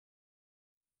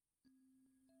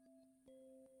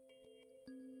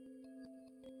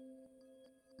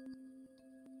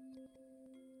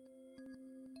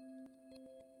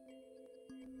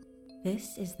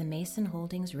This is the Mason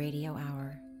Holdings Radio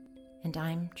Hour, and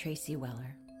I'm Tracy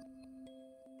Weller.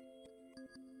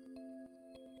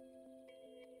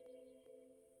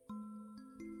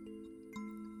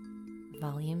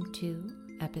 Volume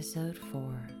 2, Episode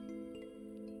 4,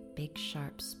 Big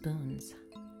Sharp Spoons,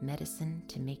 Medicine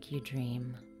to Make You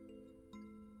Dream.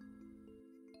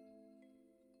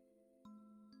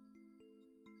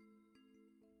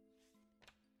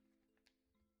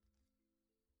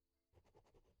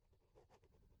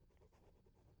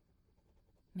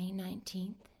 May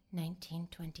 19th,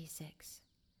 1926.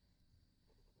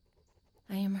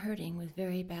 I am hurting with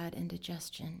very bad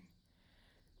indigestion,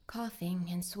 coughing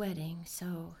and sweating,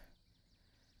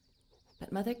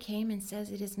 But Mother came and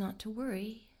says it is not to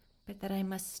worry, but that I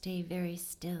must stay very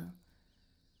still.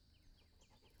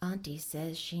 Auntie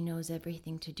says she knows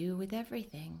everything to do with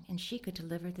everything, and she could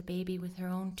deliver the baby with her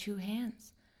own 2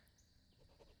 hands.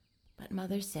 But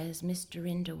Mother says Miss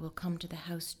Dorinda will come to the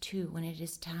house too when it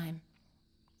is time.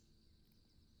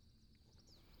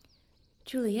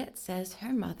 Juliet says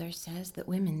her mother says that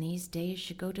women these days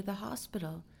should go to the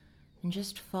hospital and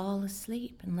just fall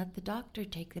asleep and let the doctor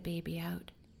take the baby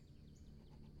out.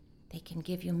 They can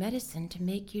give you medicine to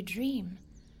make you dream,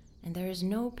 and there is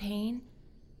no pain,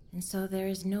 and so there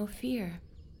is no fear.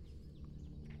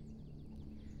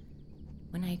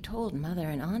 When I told Mother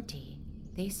and Auntie,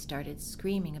 they started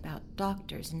screaming about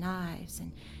doctors' knives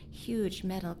and huge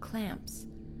metal clamps,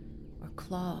 or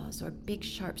claws, or big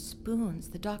sharp spoons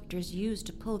the doctors use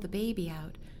to pull the baby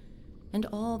out, and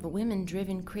all the women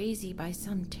driven crazy by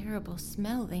some terrible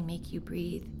smell they make you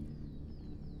breathe.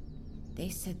 They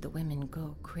said the women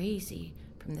go crazy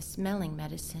from the smelling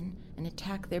medicine and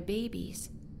attack their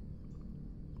babies.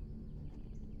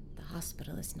 The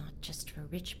hospital is not just for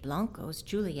rich Blancos,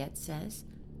 Juliet says.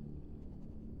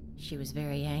 She was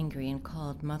very angry and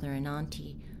called Mother and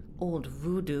Auntie old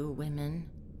voodoo women.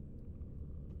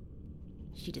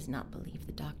 She does not believe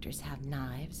the doctors have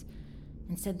knives,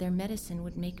 and said their medicine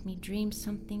would make me dream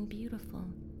something beautiful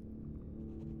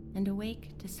and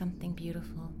awake to something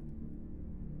beautiful.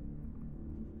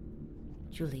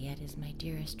 Juliet is my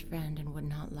dearest friend and would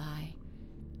not lie,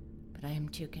 but I am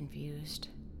too confused.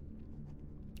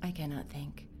 I cannot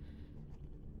think.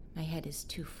 My head is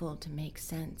too full to make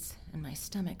sense, and my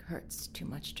stomach hurts too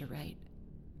much to write.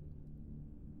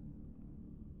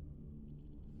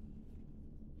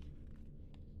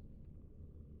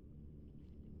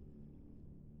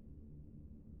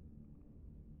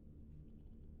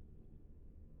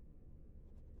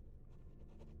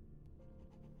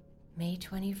 May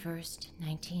 21st,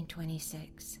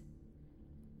 1926.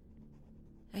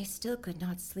 I still could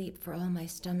not sleep for all my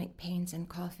stomach pains and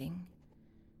coughing.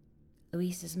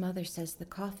 Louise's mother says the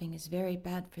coughing is very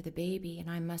bad for the baby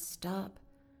and I must stop.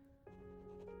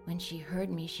 When she heard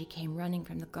me, she came running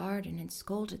from the garden and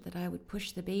scolded that I would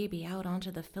push the baby out onto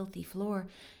the filthy floor,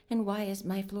 and why is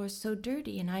my floor so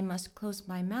dirty and I must close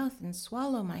my mouth and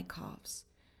swallow my coughs.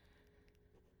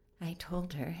 I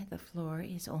told her the floor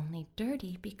is only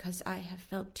dirty because I have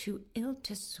felt too ill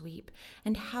to sweep,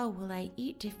 and how will I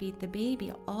eat to feed the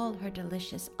baby all her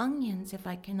delicious onions if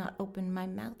I cannot open my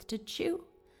mouth to chew?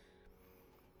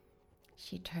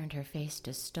 She turned her face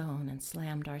to stone and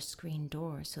slammed our screen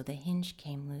door so the hinge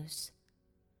came loose.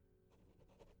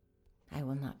 I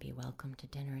will not be welcome to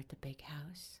dinner at the big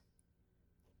house,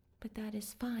 but that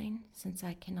is fine since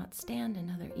I cannot stand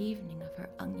another evening of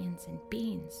her onions and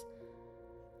beans,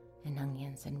 and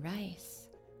onions and rice,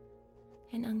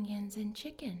 and onions and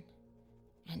chicken,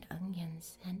 and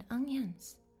onions and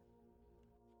onions.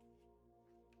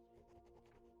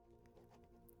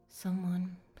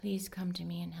 Someone, please come to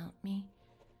me and help me,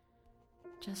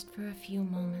 just for a few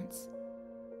moments.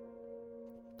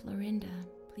 Florinda,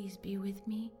 please be with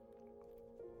me.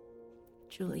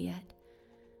 Juliet,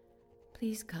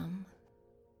 please come,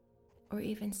 or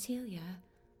even Celia,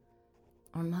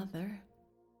 or Mother.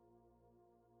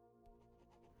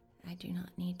 I do not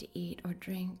need to eat or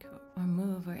drink or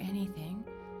move or anything,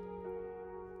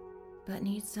 but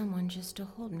need someone just to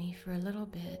hold me for a little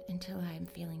bit until I am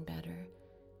feeling better.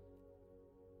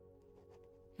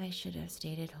 I should have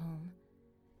stayed at home.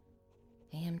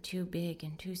 I am too big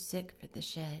and too sick for the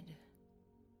shed.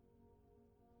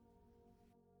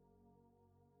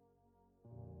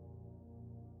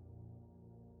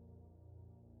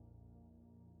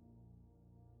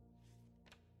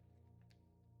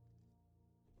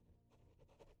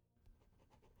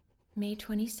 May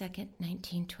 22nd,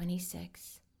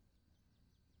 1926.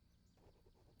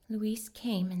 Louise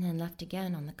came and then left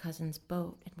again on the cousin's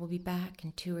boat and will be back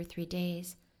in 2 or 3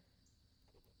 days.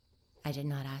 I did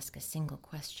not ask a single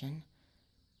question,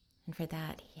 and for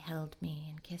that he held me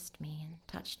and kissed me and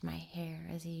touched my hair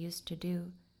as he used to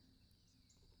do.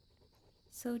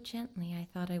 So gently I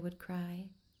thought I would cry,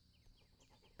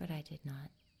 but I did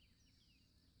not.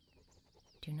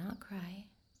 Do not cry.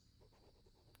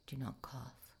 Do not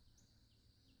cough.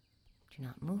 Do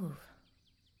not move.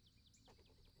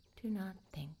 Do not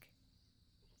think.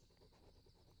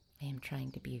 I am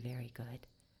trying to be very good.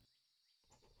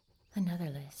 Another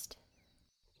list.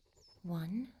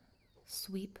 1.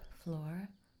 Sweep floor.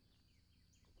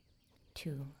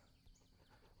 2.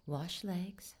 Wash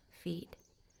legs, feet,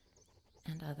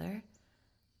 and other.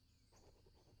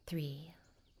 3.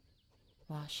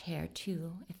 Wash hair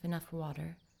too, if enough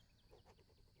water.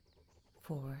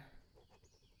 4.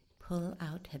 Pull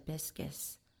out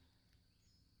hibiscus.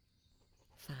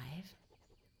 5.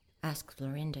 Ask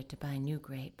Florinda to buy new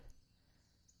grape.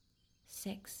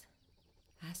 6.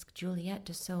 Ask Juliet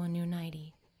to sew a new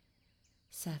nightie.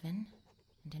 7.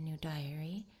 And a new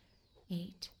diary.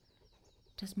 8.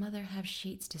 Does Mother have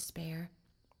sheets to spare?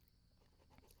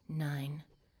 9.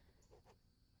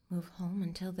 Move home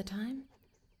until the time?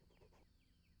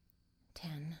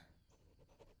 10.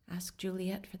 Ask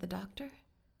Juliet for the doctor?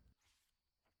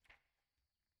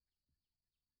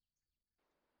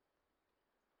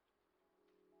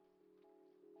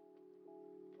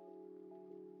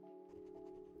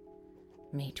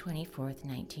 May 24th,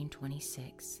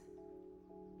 1926.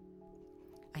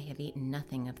 I have eaten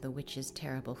nothing of the witch's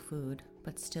terrible food,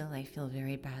 but still I feel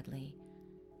very badly.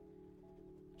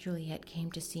 Juliet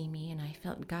came to see me, and I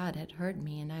felt God had heard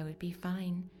me and I would be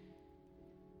fine.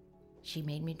 She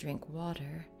made me drink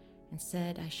water and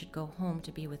said I should go home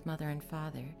to be with Mother and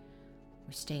Father,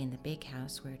 or stay in the big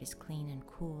house where it is clean and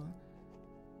cool,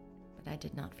 but I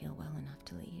did not feel well enough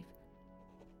to leave.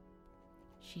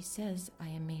 She says I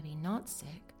am maybe not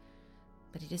sick,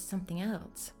 but it is something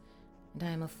else, and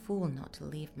I am a fool not to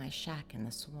leave my shack in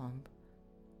the swamp.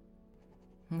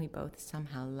 We both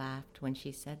somehow laughed when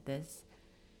she said this.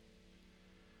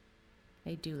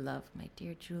 I do love my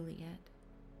dear Juliet.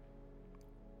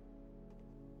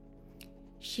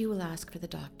 She will ask for the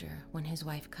doctor when his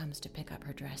wife comes to pick up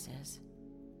her dresses.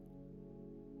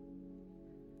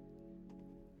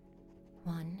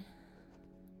 1.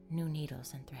 New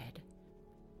needles and thread.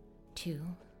 2.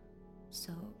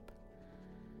 Soap.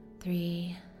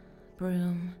 3.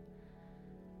 Broom.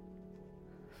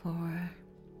 4.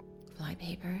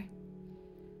 Flypaper.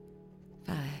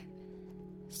 5.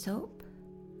 Soap.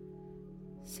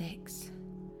 6.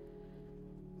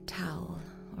 Towel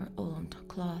or old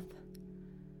cloth.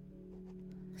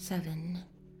 7.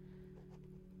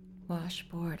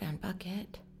 Washboard and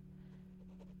bucket.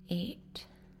 8.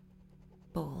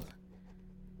 Bowl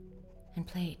and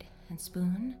plate and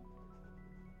spoon.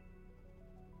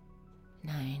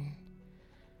 9.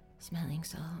 Smelling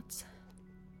salts.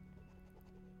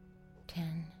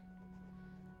 10.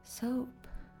 Soap.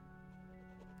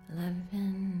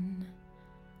 11.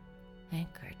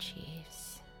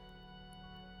 Handkerchiefs.